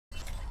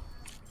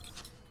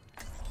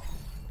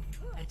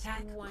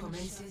Attack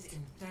commences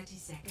in 30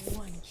 seconds.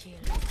 One kill.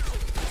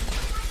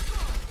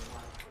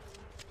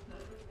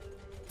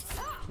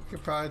 You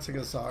could probably take a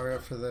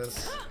Zarya for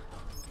this.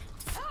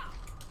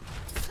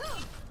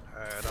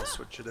 Alright, I'll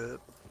switch it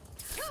up.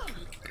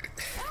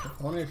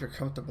 Only if you're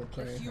comfortable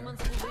playing her.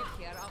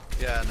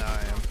 Yeah, no,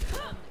 I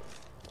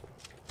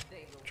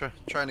am.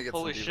 Trying to get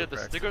Holy some shit, the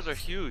practice. stickers are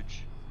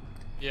huge.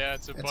 Yeah,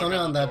 it's a bug. It's only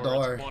on that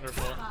door. It's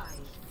wonderful.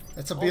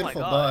 It's a Oh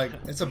beautiful my bug.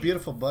 God. It's a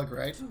beautiful bug,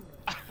 right?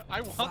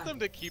 I want them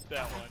to keep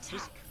that one.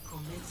 Just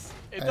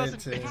it I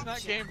doesn't. did too. It's not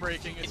game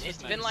breaking. It's It's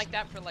just been nice. like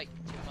that for like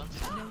 2 months.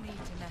 No need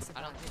to mess I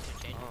about don't think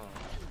they changed. Oh.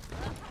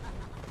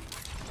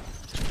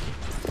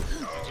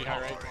 GG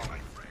high right.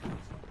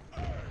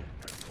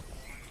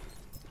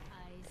 I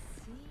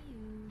see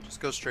you. Just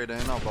go straight in,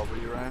 I'll bubble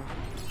you, Ryan.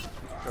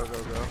 Go,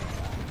 go, go.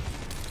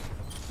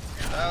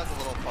 That was a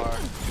little far.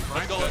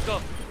 Let's go, let's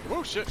go.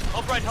 Oh shit.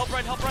 Help Ryan, help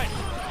Ryan, help Ryan.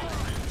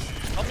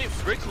 Help me,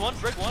 break one,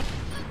 break one.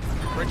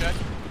 Break that.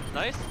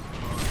 Nice.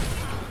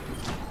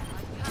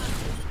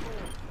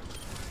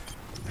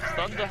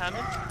 Stun the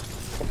Hammond.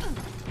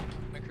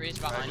 McCree's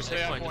behind Just you.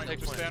 stay on point, point. take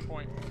Just stay on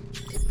point. point.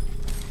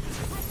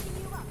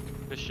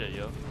 Good shit,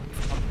 yo.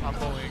 I'm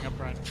bullying up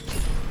front.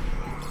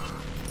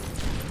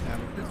 Yeah,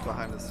 he's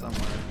behind us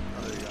somewhere.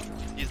 Oh, there you go.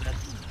 He's dead.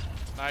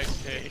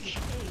 Nice take.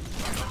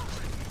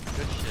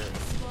 Good shit.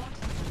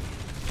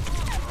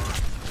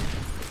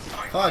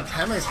 Fuck,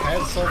 Hammer's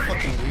head's so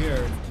fucking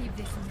weird. Keep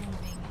this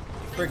moving.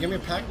 Bro, give me a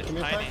pack, It's give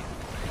me a pack. tiny.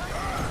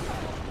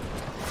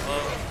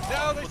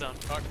 No, they Cool down.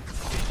 fuck.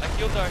 I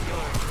killed our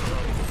healer.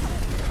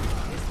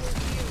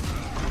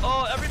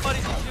 Oh,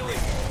 everybody's healing.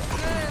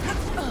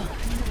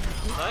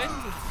 Nice.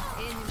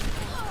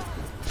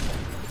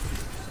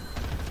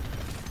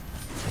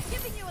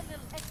 Giving you a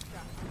little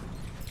extra.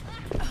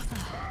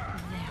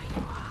 There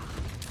you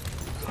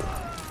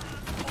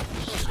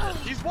are.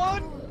 He's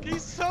one.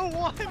 He's so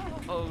one.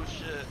 Oh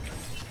shit.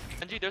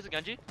 Genji, there's a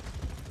Genji.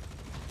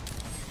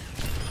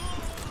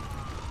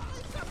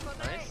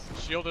 Nice.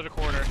 Shield at a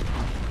corner.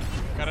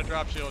 Got a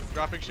drop shield.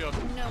 Dropping shield.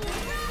 No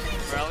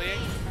Rallying.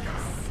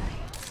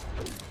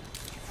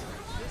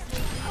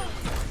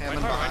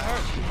 Hammond Reinhardt, behind.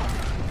 Reinhardt.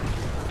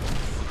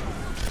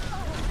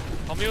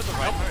 Help me with the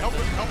right. Help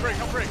break.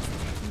 Help break.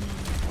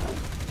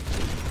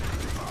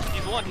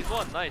 He's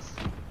one, nice.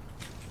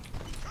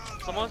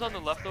 Someone's on the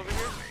left over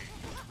here.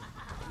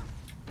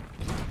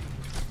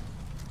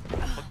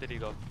 Fuck did he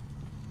go?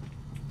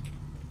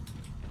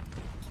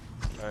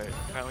 Alright,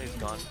 apparently he's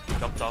gone. He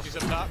jumped off. He's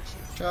up top.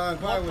 John,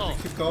 why would you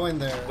keep going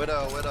there?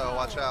 Widow,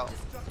 watch out.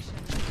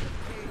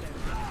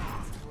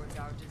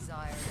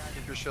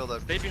 Keep your shield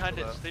up. Stay behind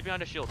it, Widow. stay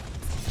behind the shield.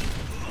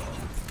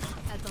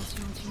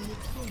 Attention to me.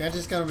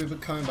 Genji's gonna be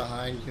coming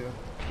behind you.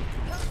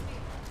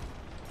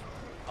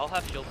 I'll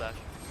have shield back.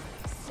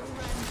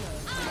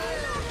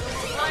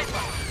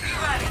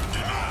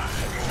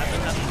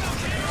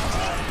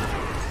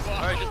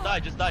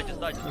 Alright, just die. Just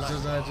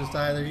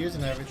die, they're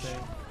using everything.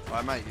 Oh,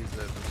 I might use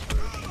it.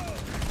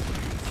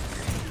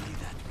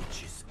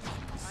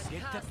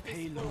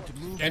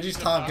 Genji's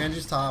top,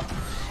 Genji's top.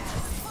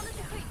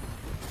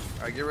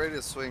 Alright, get ready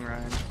to swing,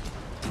 Ryan.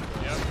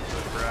 Yep.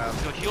 Grab.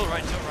 Yo, heal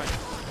right.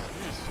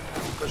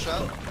 Push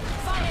up. Go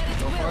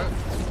for it.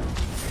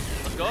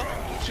 Let's go.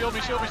 Shield me.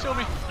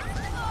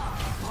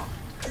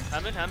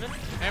 Hammond. Hammond.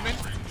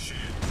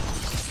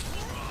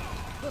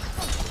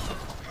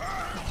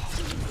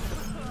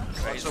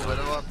 Watch the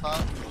Widow up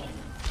top. 3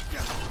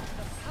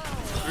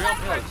 on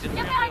payload. Get 3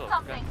 on payload.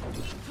 Okay.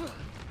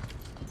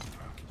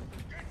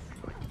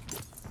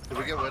 Did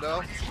we get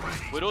Widow?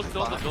 Widow's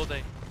still in the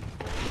building.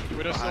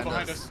 Widow's still Behind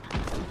behind us. us.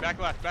 Back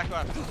left.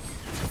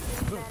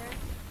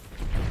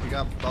 You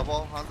got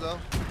bubble, Hanzo?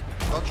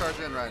 Don't charge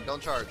in, Ryan.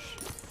 Don't charge.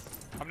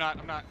 I'm not.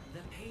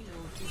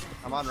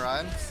 I'm on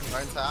Ryan.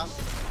 Ryan's half.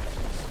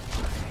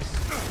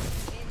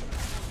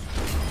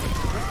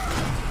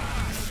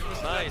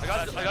 Nice. I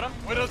got him.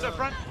 Widow's up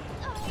front.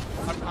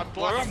 I'm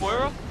blocking.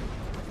 Moira.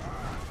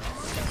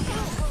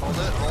 Hold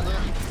it.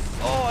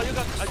 Oh, I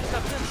just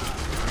got pinned.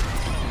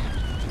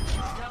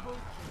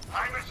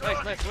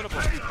 Nice,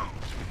 winnable.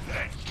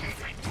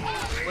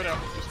 Widow.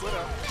 Just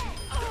Widow.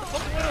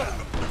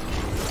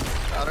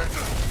 Got her.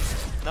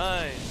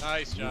 Nice.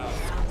 Nice job.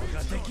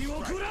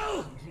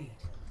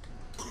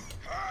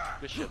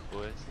 Good shit,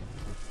 boys.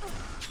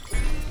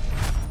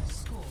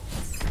 Score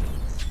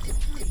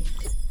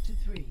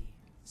 3-3.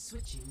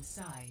 Switching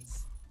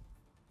sides.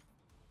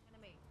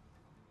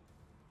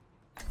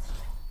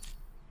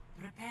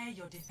 Prepare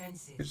your You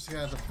defenses. just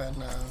gotta defend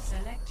now.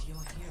 Select your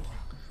hero.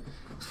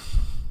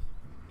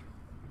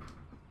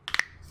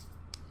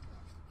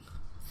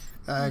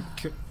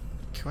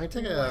 Can we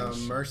take a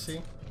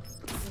Mercy?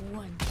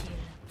 One kill.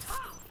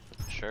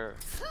 Sure.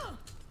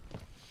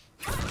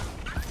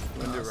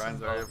 When do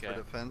Ryan's area Okay. for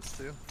defense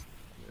too?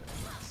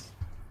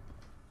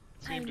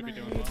 Seem to be I'm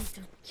doing ready well.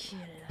 to kill.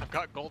 I've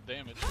got gold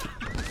damage.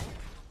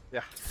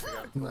 Yeah.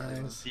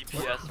 Nice.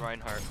 DPS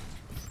Reinhardt.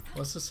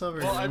 What's the silver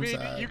Well, I names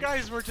mean, at? you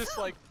guys were just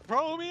like,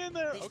 throw me in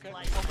there. Okay,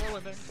 I'll throw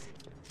in there.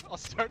 I'll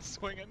start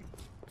swinging.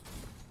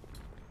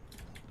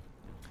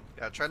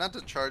 Yeah, try not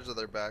to charge to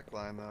their back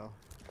line though.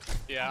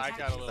 Yeah, I Dicey.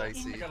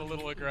 got a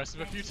little aggressive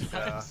a few times.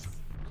 Yeah.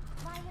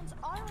 Clients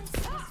always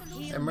see a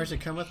solution. Hey, Mercy,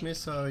 come with me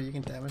so you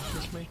can damage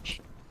push me.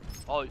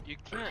 Oh, you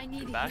I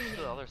need can't back to healing.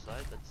 the other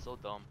side? That's so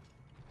dumb.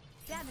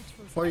 Damage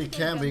Or you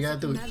can, but you gotta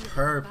do it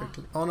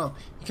perfectly. Oh no,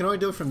 you can only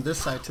do it from this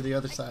side to the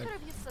other side.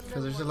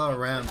 Because there's a lot of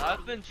ramp.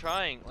 I've been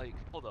trying, like,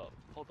 hold up,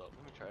 let me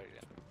try it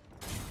again.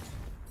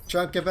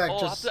 Junk, get back, Oh,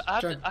 just I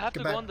have Junk, to get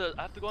go back. on the,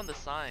 I have to go on the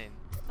sign.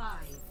 5,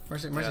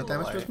 Mercy, Yeah,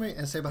 damage why? push me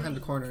and stay behind the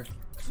corner.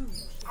 2,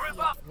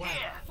 1.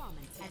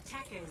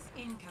 Attackers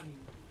incoming.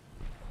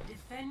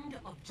 Defend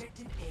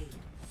objective A.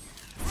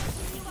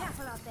 Be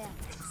careful out there.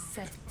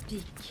 Set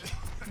peak.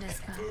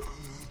 N'est-ce pas?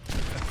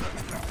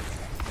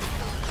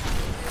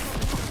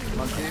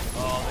 Monkey.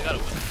 Oh, they gotta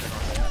win this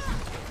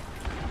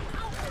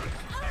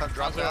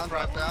Drop down,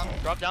 drop down. thing.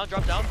 Drop down.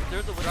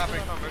 There's a window on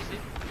Mercy.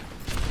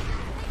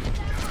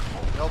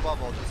 No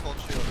bubble, just hold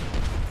shield.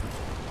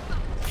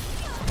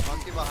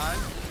 Monkey behind.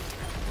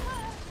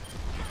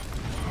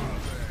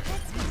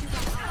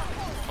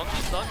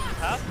 Monkey stuck, he's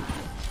half.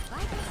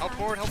 Help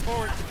forward, help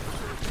forward.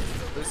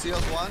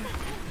 Lucio's one.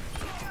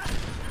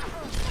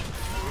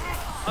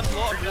 I'm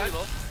low, I'm really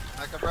low.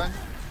 Back up, Ryan.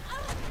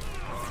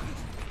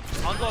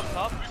 Hanzo up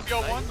top.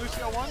 Lucio one,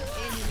 Lucio one.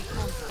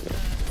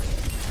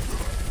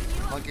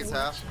 Monkey's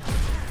half.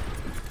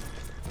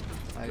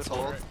 Nice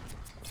hold.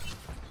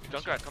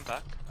 Junkrat, come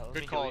back. Let me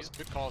Good heal calls,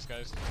 good calls,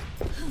 guys.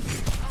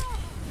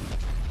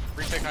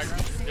 Retake high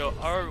ground. you. Yo,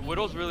 our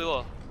Widow's really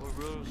low. We're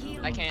really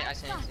I can't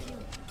see.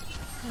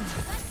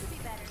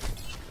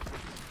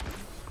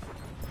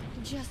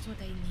 Just what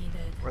I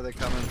needed. Where are they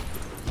coming?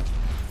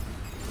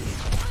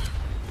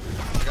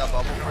 I got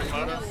bubble for you,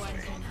 No Buddha. one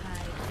can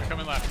hide. They're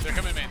coming left. They're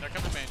coming main. They're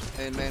coming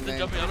main. Main. They're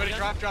jumping up Everybody again.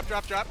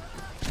 drop.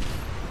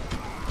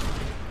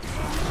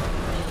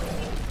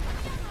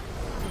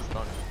 It's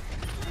done.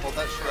 Hold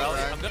that shield, Rally.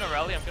 Ryan. I'm gonna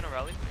rally.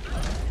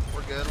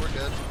 We're good.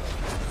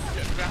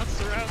 Getting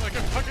bounced around like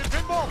a fucking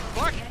pinball.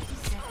 Fuck.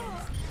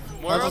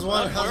 Hans is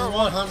one,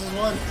 Hans is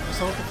one.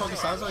 Someone can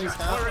focus Hans on, he's Oh,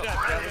 we're half. dead.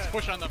 Yeah, let's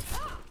push on them.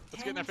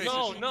 Let's get in their faces.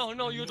 No,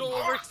 you don't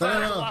overextend No,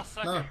 at the no, last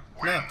second. no.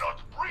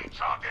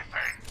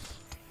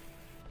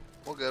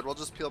 We're good. We'll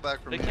just peel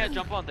back from They here. can't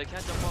jump on. Who's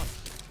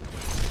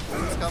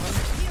coming?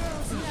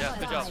 Yeah,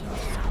 good job.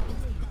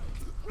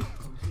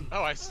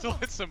 Oh, I still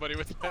hit somebody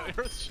with that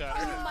earth shatter.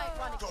 You might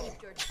want to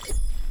keep your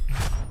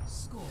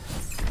Score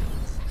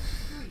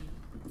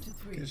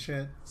 3-3. Good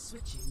shit.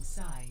 Switching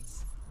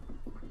sides.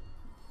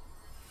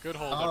 Good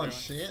hold, Oh everyone.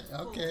 shit,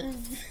 okay.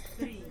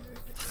 3, Alright,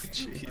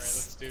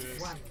 let's do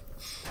this. 1.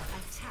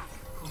 Attack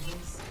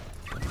commence.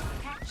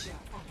 Capture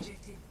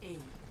objective A.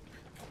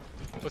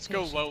 Let's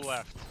go low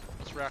left.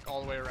 Let's rack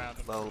all the way around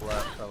them. Low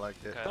left. I like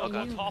it.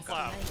 Okay, top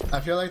left. I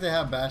feel like they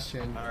have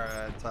Bastion.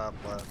 Alright, top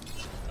left.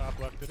 Top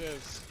left it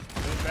is.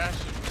 Good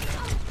Bastion. We're gonna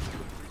have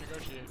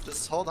to renegotiate.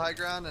 Just hold high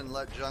ground and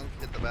let Junk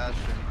hit the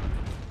Bastion.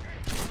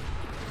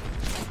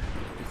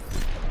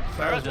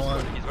 That was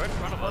one. He's right in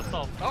front of us.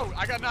 Oh,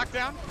 I got knocked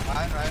down.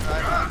 Ryan. Ryan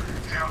one.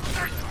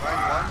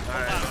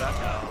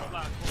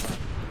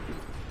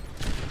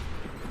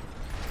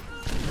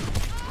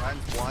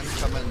 Ryan's one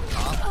coming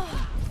top.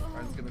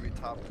 Ryan's gonna be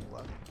top and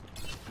left.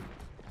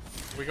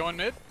 We going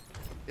mid?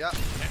 Yeah,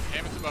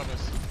 Hammond's above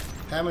us.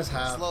 Ham is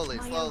half. slowly.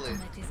 My ultimate is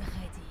ready.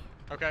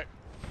 Okay.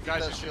 Keep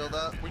Guys, that shield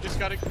up. we just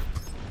gotta.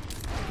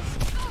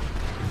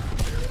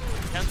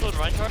 Cancel the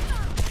Reinhardt.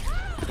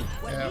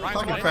 Yeah, Ryan's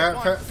fucking one, Fer-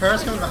 Ryan's Fer-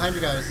 Ferris coming behind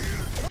you guys.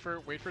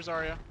 Wait for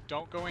Zarya.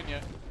 Don't go in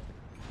yet.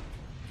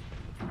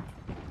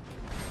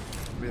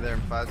 Be there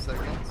in 5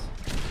 seconds.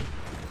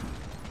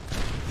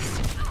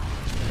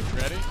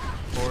 Ready?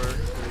 4, 3, 2,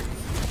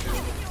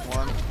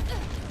 1. No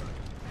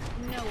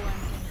one can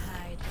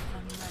hide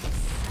from my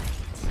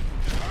sight.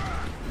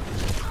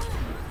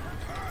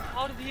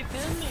 How did he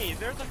pin me?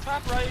 There's a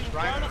trap right in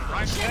front of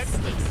Ryan's dead.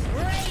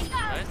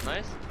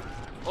 Nice.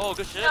 Oh,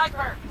 good shit. Watch the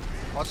I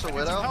need some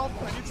Widow. help.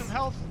 I need some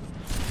help.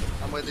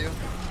 I'm with you.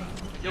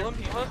 Kill him,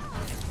 Pima.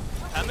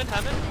 Hammond.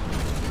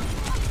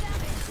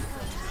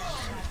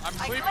 I'm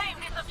sleeping.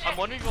 I'm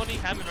wondering if you need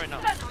Hammond right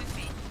now.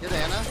 Get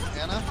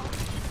Anna.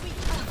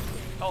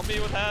 Help me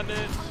with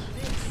Hammond.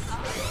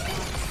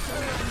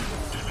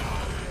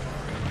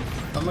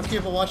 I'm gonna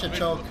keep a watch and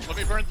choke. Let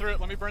me burn through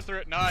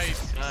it.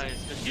 Nice.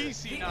 Nice. Good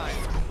shit. GC9.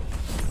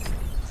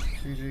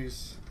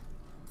 GG's.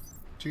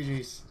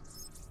 GG's.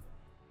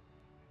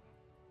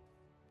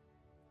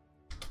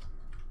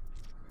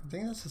 I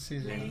think that's the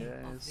season. Play of the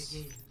Yes.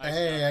 game.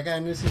 Hey, I got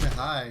a new season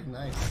high.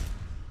 Nice.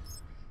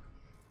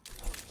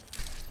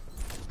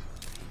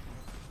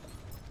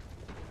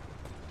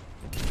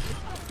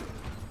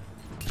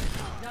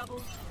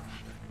 Double.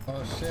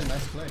 Oh shit,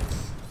 nice flex.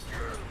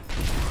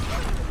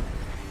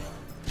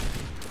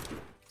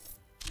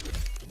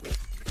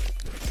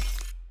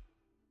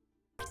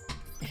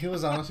 He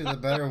was honestly the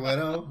better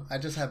Widow. I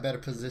just had better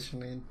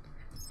positioning.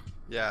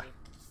 Yeah.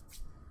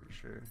 For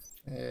sure.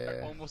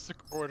 Yeah. Almost a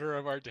quarter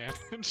of our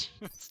damage.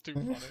 That's too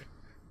funny.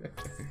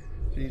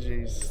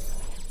 GG's.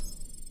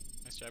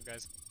 Nice job,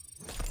 guys.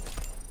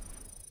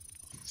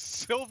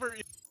 Silver.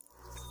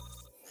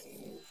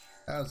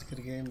 That was a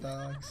good game,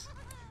 dogs.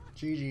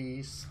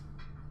 GG's.